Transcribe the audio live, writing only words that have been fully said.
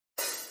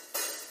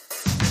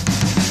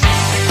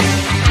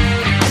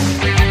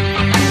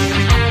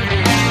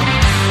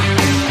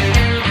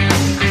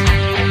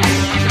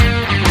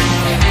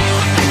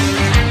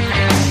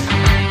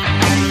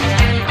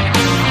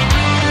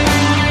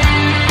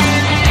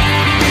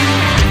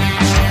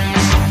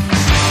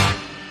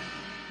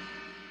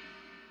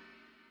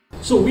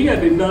So we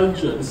at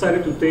Indulge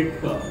decided to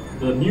take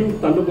the new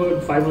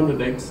Thunderbird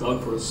 500X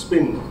out for a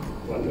spin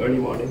one early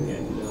morning,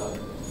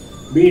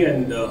 and me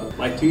and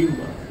my team,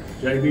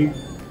 JB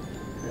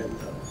and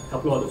a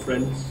couple of other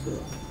friends,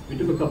 we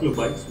took a couple of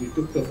bikes. We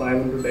took the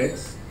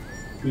 500X,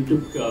 we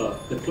took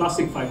the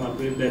classic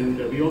 500, and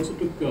we also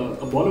took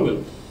a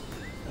Bonneville.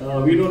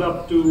 We rode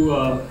up to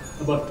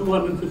about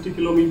 250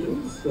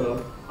 kilometers,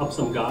 up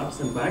some ghats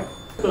and back.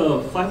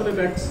 The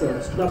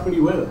 500X stood up pretty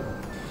well.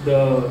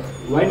 The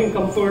riding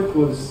comfort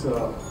was,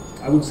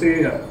 I would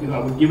say, I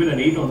would give it an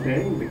 8 on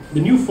 10. The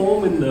new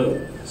foam in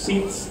the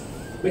seats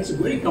makes it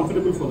very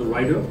comfortable for the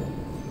rider.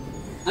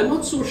 I'm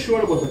not so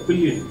sure about the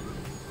pillion.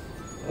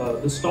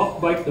 The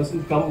stock bike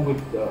doesn't come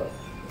with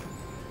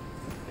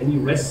any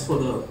rests for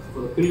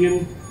the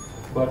pillion,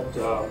 but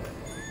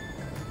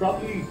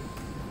probably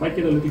might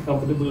get a little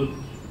comfortable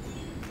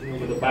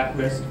with the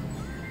backrest.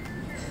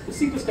 The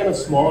seat is kind of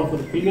small for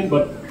the pillion,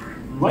 but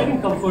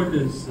riding comfort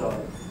is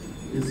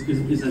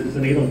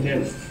an 8 on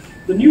 10.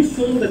 The new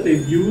foam that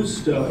they've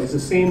used is the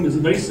same, is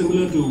very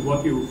similar to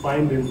what you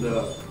find in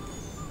the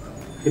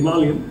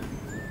Himalayan.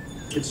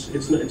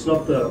 It's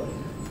not the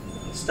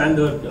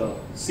standard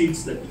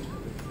seats that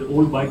the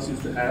old bikes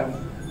used to have,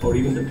 or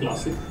even the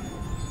classic,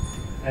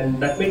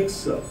 and that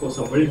makes for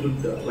some very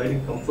good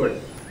riding comfort.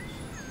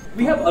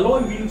 We have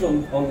alloy wheels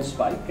on this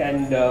bike,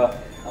 and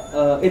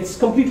it's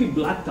completely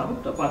blacked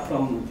out apart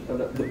from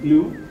the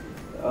blue.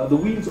 The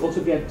wheels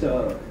also get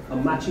a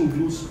matching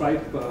blue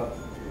stripe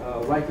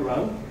right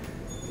around.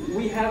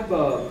 We have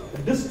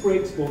disc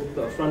brakes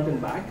both front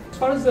and back. As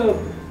far as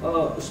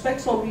the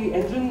specs on the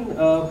engine,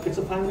 it's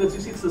a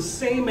 500cc. It's the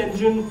same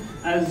engine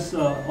as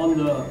on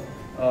the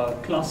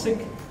Classic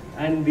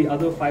and the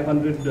other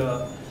 500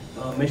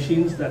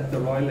 machines that the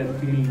Royal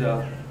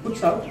Enfield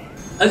puts out.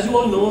 As you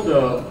all know,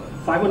 the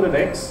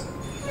 500X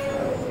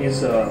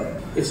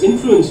is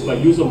influenced by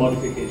user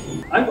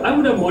modification. I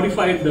would have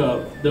modified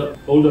the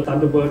older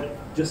Thunderbird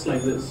just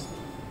like this.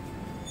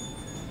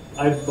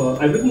 I've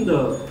ridden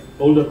the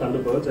older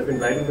Thunderbirds. I've been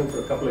riding them for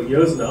a couple of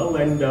years now,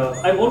 and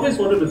I've always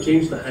wanted to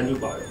change the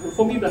handlebar.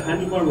 For me, the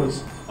handlebar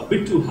was a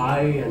bit too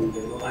high, and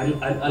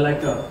I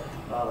like a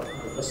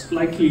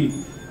slightly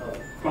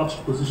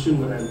crouched position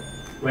when I'm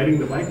riding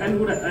the bike.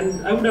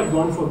 And I would have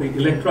gone for the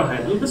Electra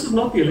handle. This is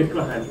not the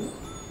Electra handle.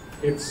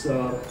 It's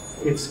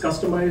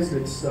customized.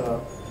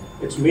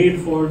 It's made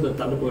for the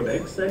Thunderbird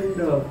X, and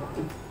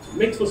it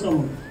makes for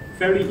some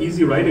fairly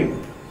easy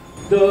riding.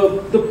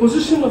 The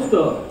position of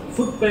the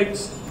foot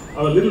pegs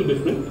are a little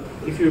different.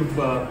 If you've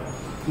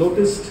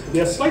noticed,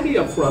 they are slightly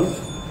up front.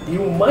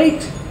 You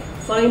might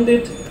find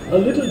it a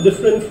little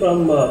different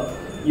from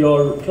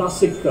your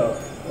classic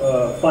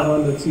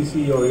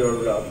 500cc or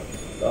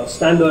your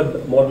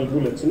standard model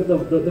bullets.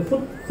 The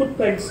foot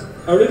pegs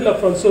are a little up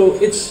front, so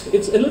it's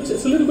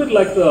a little bit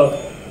like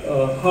the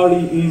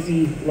Harley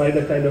Easy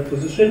Rider kind of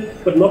position,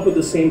 but not with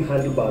the same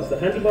handlebars. The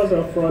handlebars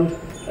are up front,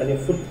 and your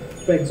foot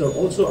pegs are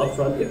also up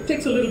front. It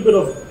takes a little bit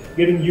of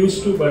getting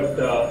used to, but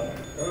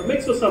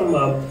makes for some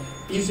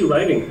easy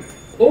riding.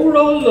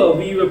 Overall,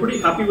 we were pretty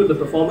happy with the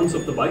performance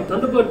of the bike.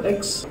 Thunderbird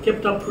X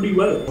kept up pretty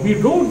well. We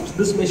rode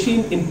this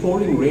machine in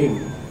pouring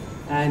rain,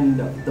 and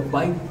the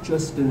bike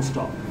just didn't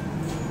stop.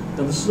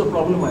 Now, this is a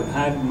problem I've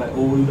had in my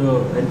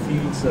older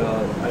Enfields.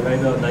 I ride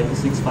a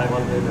 96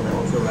 500, and I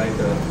also ride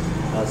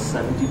a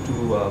 72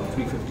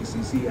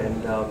 350cc,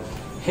 and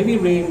heavy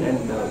rain,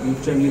 and you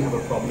generally have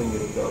a problem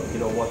with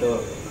water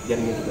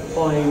getting into the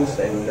points,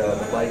 and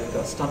the bike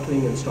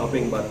stuttering and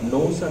stopping, but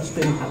no such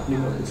thing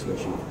happening on this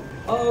machine.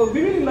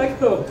 We really like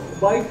the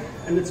bike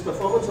and its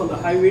performance on the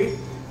highway.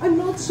 I'm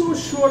not so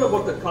sure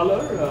about the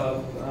color.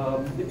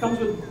 It comes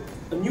with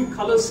a new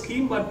color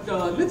scheme, but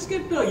let's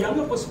get a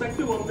younger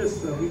perspective on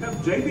this. We have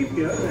Jaideep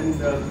here, and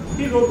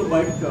he rode the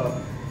bike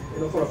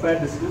for a fair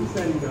distance,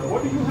 and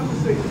what do you have to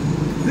say?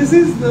 This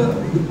is the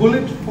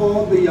bullet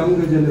for the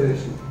younger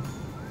generation.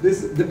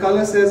 The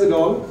color says it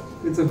all.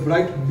 It's a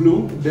bright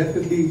blue,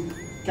 definitely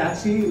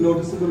catchy,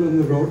 noticeable on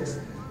the roads.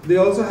 They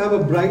also have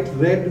a bright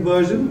red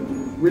version,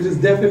 which is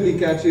definitely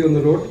catchy on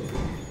the road,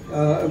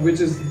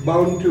 which is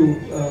bound to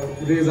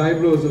raise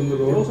eyebrows on the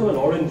road. They also have an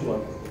orange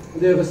one.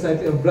 They have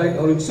a bright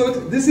orange. So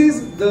this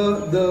is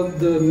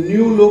the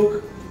new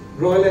look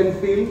Royal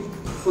Enfield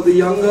for the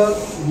younger,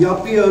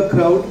 yuppier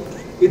crowd.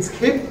 It's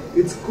hip,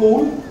 it's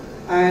cool,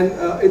 and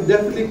it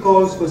definitely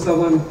calls for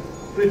someone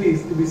pretty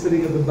to be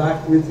sitting at the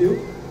back with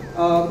you.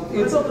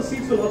 I thought the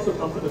seats were not so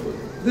comfortable.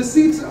 The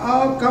seats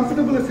are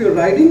comfortable if you're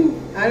riding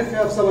and if you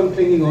have someone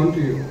clinging on to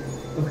you,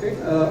 okay,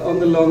 on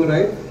the long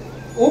ride.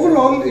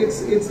 Overall,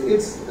 it's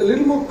a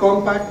little more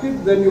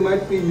compacted than you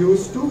might be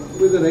used to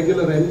with a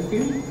regular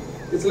Enfield.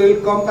 It's a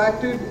little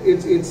compacted.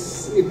 It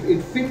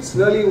fits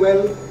really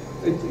well.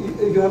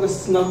 You have a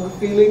snug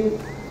feeling.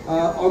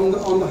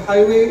 On the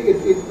highway,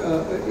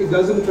 it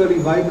doesn't really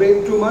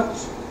vibrate too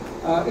much.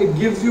 It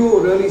gives you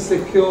a really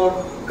secure,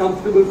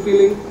 comfortable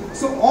feeling.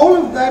 So all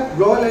of that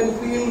Royal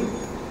Enfield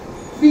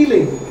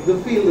feeling,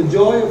 the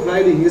joy of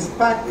riding is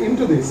packed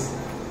into this.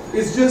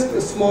 It's just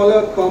a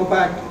smaller,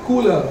 compact,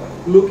 cooler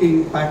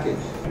looking package.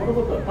 What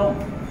about the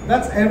thumb?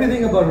 That's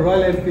everything about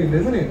Royal Enfield,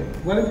 isn't it?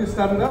 Why don't you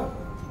start it up?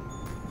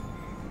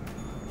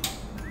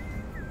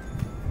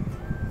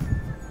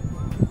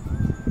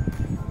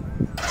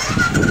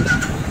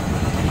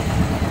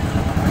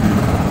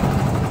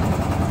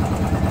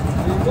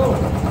 There you go.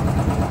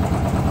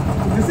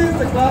 This is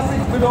the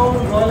classic good old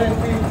Royal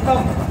Enfield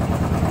thump.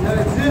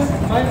 Yeah, it's just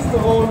minus the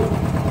whole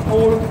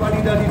old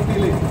fuddy-duddy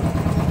feeling.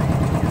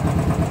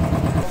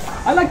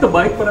 I like the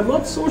bike, but I'm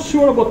not so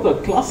sure about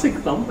the classic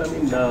thump. I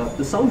mean,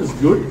 the sound is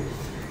good,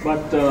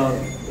 but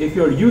if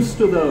you're used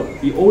to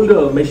the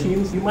older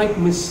machines, you might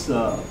miss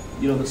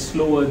the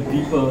slower,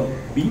 deeper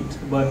beat.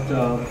 But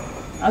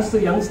as the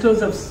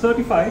youngsters have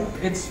certified,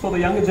 it's for the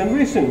younger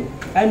generation.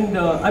 And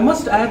I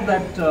must add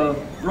that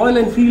Royal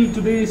Enfield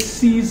today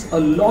sees a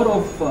lot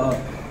of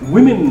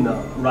women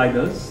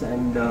riders,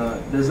 and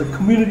there's a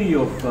community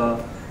of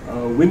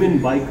women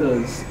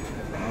bikers.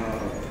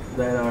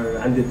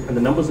 And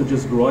the numbers are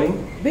just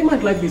growing. They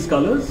might like these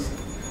colors.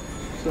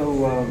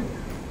 So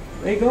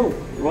there you go,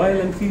 Royal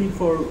Enfield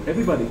for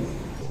everybody.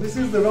 This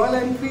is the Royal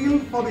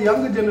Enfield for the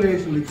younger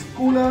generation. It's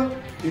cooler,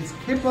 it's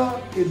hipper,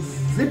 it's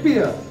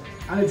zippier,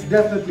 and it's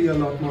definitely a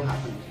lot more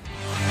happening.